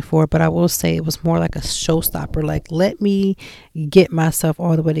was looking for, but I will say it was more like a showstopper. Like, let me get myself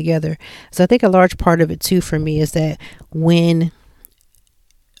all the way together. So I think a large part of it too, for me, is that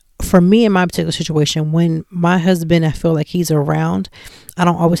for me in my particular situation, when my husband, I feel like he's around, I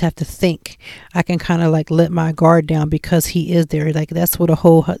don't always have to think. I can kind of like let my guard down because he is there. Like, that's what a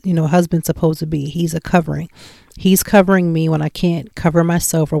whole, husband's supposed to be. He's a covering. He's covering me when I can't cover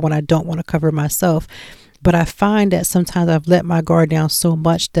myself, or when I don't want to cover myself. But I find that sometimes I've let my guard down so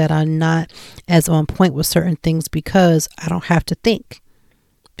much that I'm not as on point with certain things because I don't have to think.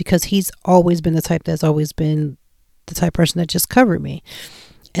 Because he's always been the type that's always been the type of person that just covered me.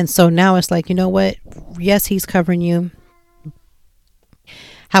 And so now it's like, you know what? Yes, he's covering you.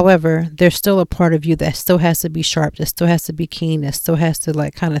 However, there's still a part of you that still has to be sharp, that still has to be keen, that still has to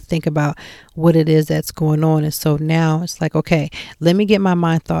like kind of think about what it is that's going on. And so now it's like, okay, let me get my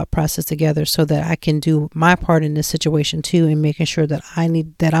mind thought process together so that I can do my part in this situation too, and making sure that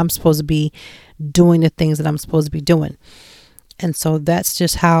I'm supposed to be doing the things that I'm supposed to be doing. And so that's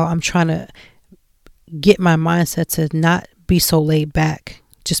just how I'm trying to get my mindset to not be so laid back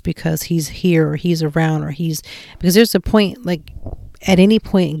just because he's here or he's around because there's a point, like at any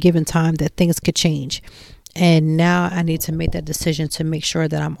point in given time, that things could change. And now I need to make that decision to make sure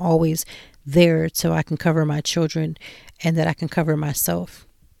that I'm always there so I can cover my children and that I can cover myself.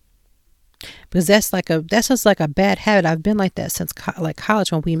 Because that's just like a bad habit. I've been like that since like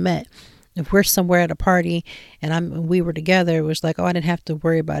college when we met. If we're somewhere at a party and we were together, it was like, oh, I didn't have to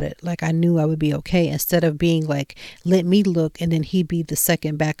worry about it. Like I knew I would be okay, instead of being like, let me look and then he be the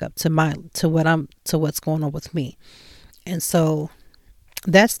second backup to what's going on with me. And so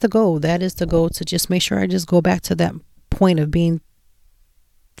that's the goal. That is the goal, to just make sure I just go back to that point of being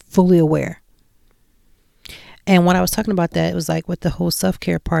fully aware. And when I was talking about that, it was like with the whole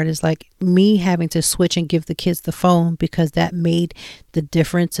self-care part is like me having to switch and give the kids the phone, because that made the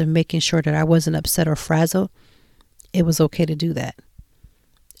difference of making sure that I wasn't upset or frazzled. It was okay to do that.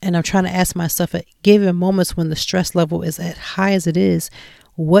 And I'm trying to ask myself at given moments when the stress level is as high as it is,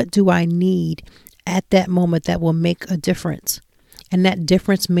 what do I need at that moment that will make a difference? And that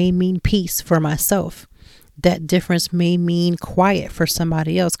difference may mean peace for myself. That difference may mean quiet for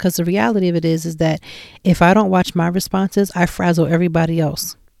somebody else. Because the reality of it is that if I don't watch my responses, I frazzle everybody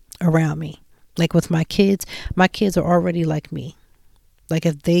else around me. Like with my kids are already like me. Like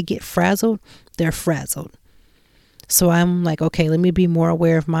if they get frazzled, they're frazzled. So I'm like, okay, let me be more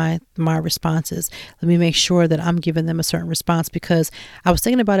aware of my responses. Let me make sure that I'm giving them a certain response, because I was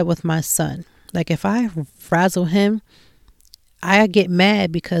thinking about it with my son. Like if I frazzle him, I get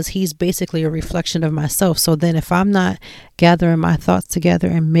mad because he's basically a reflection of myself. So then if I'm not gathering my thoughts together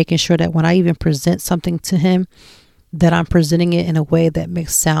and making sure that when I even present something to him, that I'm presenting it in a way that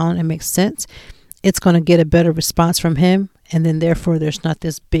makes sound and makes sense, it's going to get a better response from him. And then therefore there's not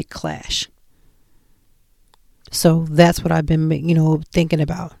this big clash. So that's what I've been, thinking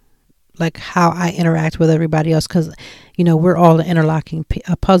about, like how I interact with everybody else. Because, we're all an interlocking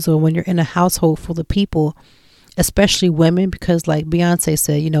puzzle when you're in a household full of people, especially women, because like Beyonce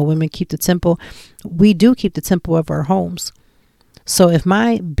said, women keep the tempo. We do keep the tempo of our homes. So if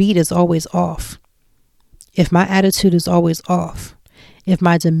my beat is always off, if my attitude is always off, if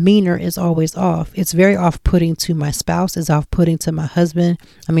my demeanor is always off, it's very off-putting to my spouse, it's off-putting to my husband.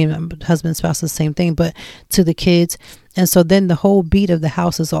 I mean, husband, spouse is the same thing, but to the kids. And so then the whole beat of the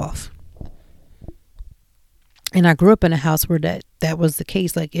house is off. And I grew up in a house where that was the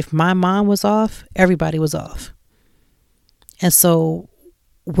case. Like if my mom was off, everybody was off. And so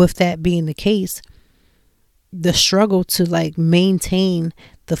with that being the case, the struggle to like maintain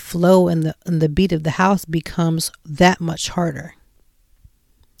the flow and the beat of the house becomes that much harder.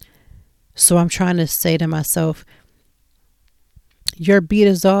 So I'm trying to say to myself, your beat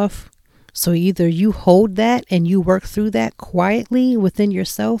is off. So either you hold that and you work through that quietly within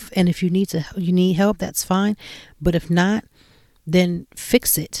yourself. And if you need help, that's fine. But if not, then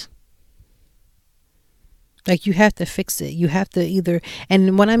fix it. Like you have to fix it. You have to either,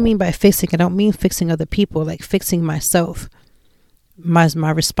 and what I mean by fixing, I don't mean fixing other people, like fixing myself. My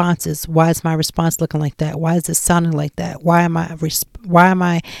responses. Why is my response looking like that? Why is it sounding like that? Why am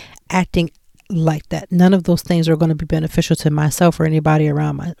I acting like that? None of those things are going to be beneficial to myself or anybody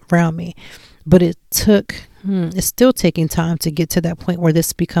around me. But it's still taking time to get to that point where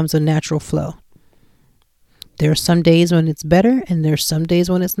this becomes a natural flow. There are some days when it's better and there's some days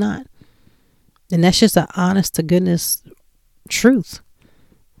when it's not. And that's just an honest to goodness truth.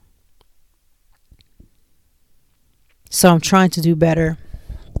 So I'm trying to do better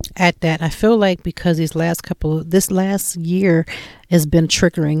at that. I feel like because this last year has been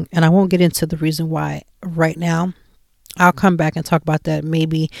triggering, and I won't get into the reason why right now. I'll come back and talk about that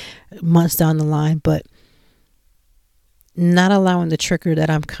maybe months down the line, but not allowing the trigger that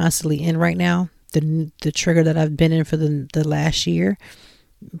I'm constantly in right now, the trigger that I've been in for the last year,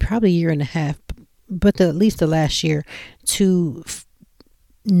 probably a year and a half, but at least the last year, to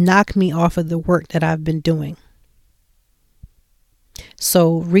knock me off of the work that I've been doing.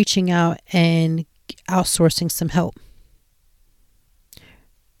 So reaching out and outsourcing some help.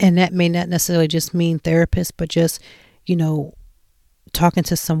 And that may not necessarily just mean therapists, but just, talking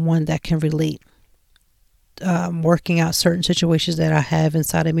to someone that can relate. Working out certain situations that I have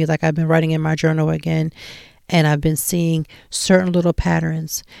inside of me. Like I've been writing in my journal again, and I've been seeing certain little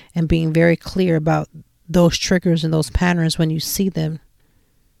patterns and being very clear about those triggers and those patterns when you see them,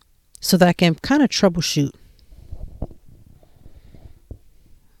 so that I can kind of troubleshoot.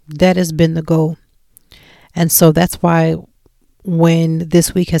 That has been the goal. And so that's why when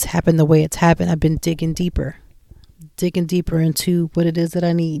this week has happened the way it's happened, I've been digging deeper into what it is that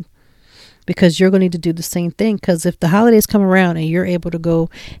I need. Because you're going to need to do the same thing. Because if the holidays come around and you're able to go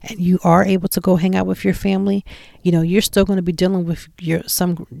and you are able to go hang out with your family, you're still going to be dealing with your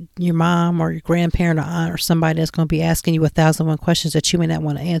mom or your grandparent or aunt or somebody that's going to be asking you 1,001 questions that you may not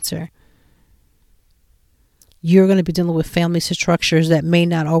want to answer. you're going to be dealing with family structures that may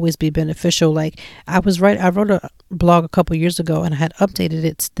not always be beneficial. Like I wrote a blog a couple years ago and I had updated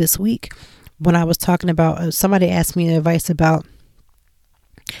it this week when I was talking about, somebody asked me advice about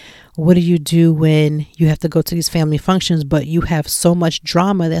what do you do when you have to go to these family functions, but you have so much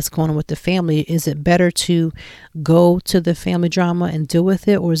drama that's going on with the family. Is it better to go to the family drama and deal with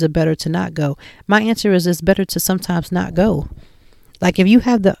it, or is it better to not go? My answer is it's better to sometimes not go. Like if you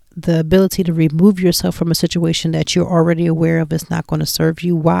have the ability to remove yourself from a situation that you're already aware of is not going to serve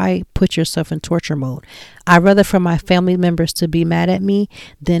you, why put yourself in torture mode? I'd rather for my family members to be mad at me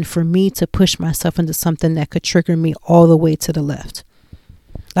than for me to push myself into something that could trigger me all the way to the left.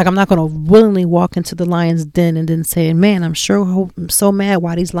 Like I'm not going to willingly walk into the lion's den and then say, man, I'm so mad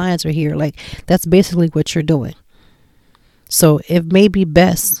why these lions are here. Like that's basically what you're doing. So it may be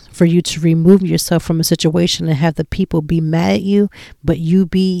best for you to remove yourself from a situation and have the people be mad at you, but you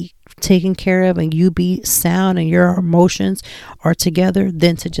be taken care of and you be sound and your emotions are together,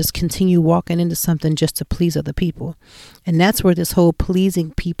 than to just continue walking into something just to please other people. And that's where this whole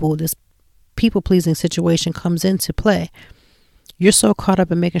pleasing people, this people pleasing situation comes into play. You're so caught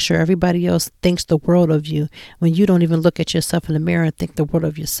up in making sure everybody else thinks the world of you when you don't even look at yourself in the mirror and think the world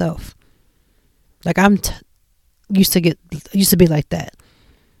of yourself. Like used to be like that.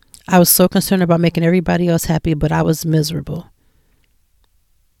 I was so concerned about making everybody else happy, but I was miserable.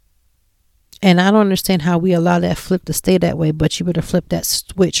 And I don't understand how we allow that flip to stay that way, but you better flip that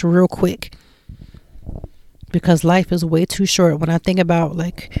switch real quick, because life is way too short. When I think about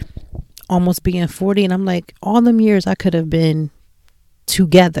like almost being 40, and I'm like, all them years I could have been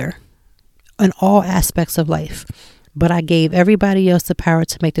together in all aspects of life. But I gave everybody else the power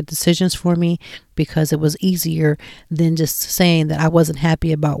to make the decisions for me because it was easier than just saying that I wasn't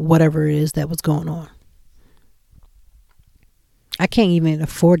happy about whatever it is that was going on. I can't even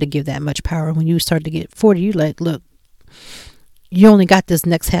afford to give that much power. When you start to get 40, you're like, look, you only got this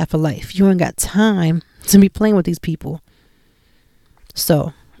next half of life. You ain't got time to be playing with these people.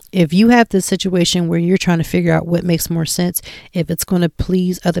 So if you have this situation where you're trying to figure out what makes more sense, if it's going to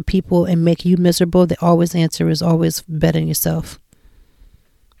please other people and make you miserable, the answer is always better yourself.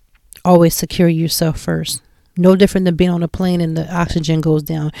 Always secure yourself first. No different than being on a plane and the oxygen goes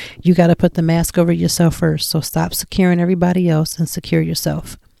down. You got to put the mask over yourself first. So stop securing everybody else and secure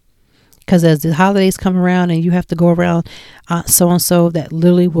yourself. Because as the holidays come around and you have to go around so-and-so that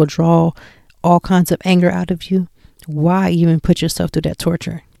literally will draw all kinds of anger out of you, why even put yourself through that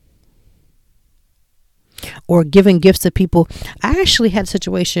torture? Or giving gifts to people. I actually had a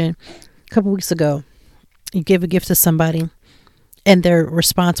situation a couple weeks ago. You give a gift to somebody and their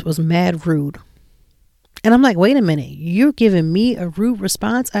response was mad rude. And I'm like, wait a minute, you're giving me a rude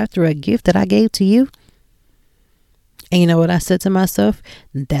response after a gift that I gave to you? And you know what I said to myself?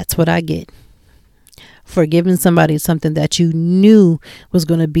 That's what I get for giving somebody something that you knew was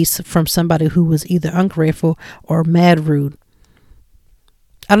going to be from somebody who was either ungrateful or mad rude.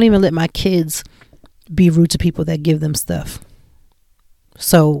 I don't even let my kids be rude to people that give them stuff.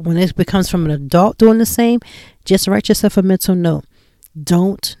 So when it becomes from an adult doing the same, just write yourself a mental note.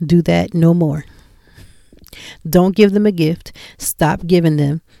 Don't do that no more. Don't give them a gift. Stop giving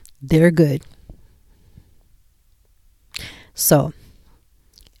them. They're good. So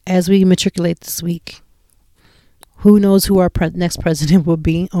as we matriculate this week, who knows who our next president will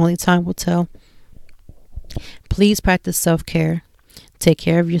be? Only time will tell. Please practice self-care. Take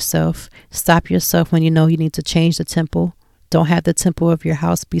care of yourself. Stop yourself when you know you need to change the tempo. Don't have the tempo of your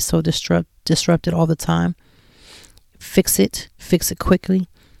house be so disrupted all the time. Fix it. Fix it quickly.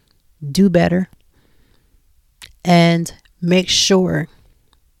 Do better. And make sure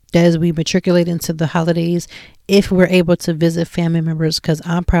that as we matriculate into the holidays, if we're able to visit family members, because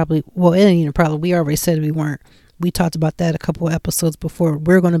I'm probably, well, it ain't even probably, we already said we weren't. We talked about that a couple of episodes before.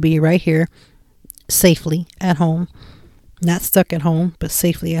 We're going to be right here safely at home. Not stuck at home, but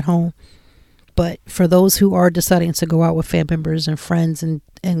safely at home. But for those who are deciding to go out with family members and friends and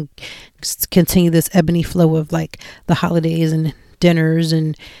continue this ebony flow of like the holidays and dinners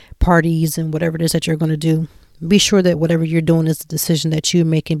and parties and whatever it is that you're going to do, be sure that whatever you're doing is a decision that you're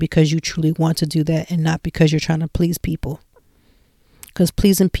making because you truly want to do that and not because you're trying to please people. Because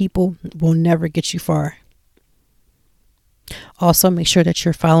pleasing people will never get you far. Also, make sure that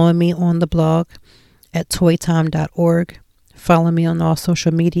you're following me on the blog at toytime.org. Follow me on all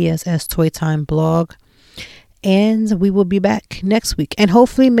social medias as Toytime Blog. And we will be back next week. And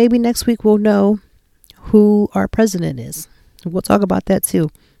hopefully, maybe next week we'll know who our president is. We'll talk about that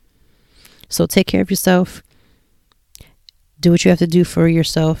too. So take care of yourself. Do what you have to do for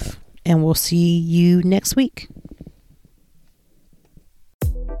yourself. And we'll see you next week.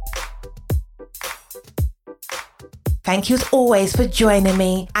 Thank you as always for joining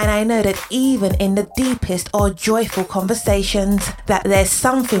me. And I know that even in the deepest or joyful conversations, that there's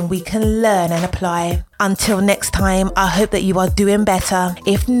something we can learn and apply. Until next time, I hope that you are doing better.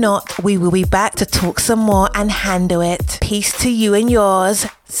 If not, we will be back to talk some more and handle it. Peace to you and yours.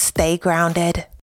 Stay grounded.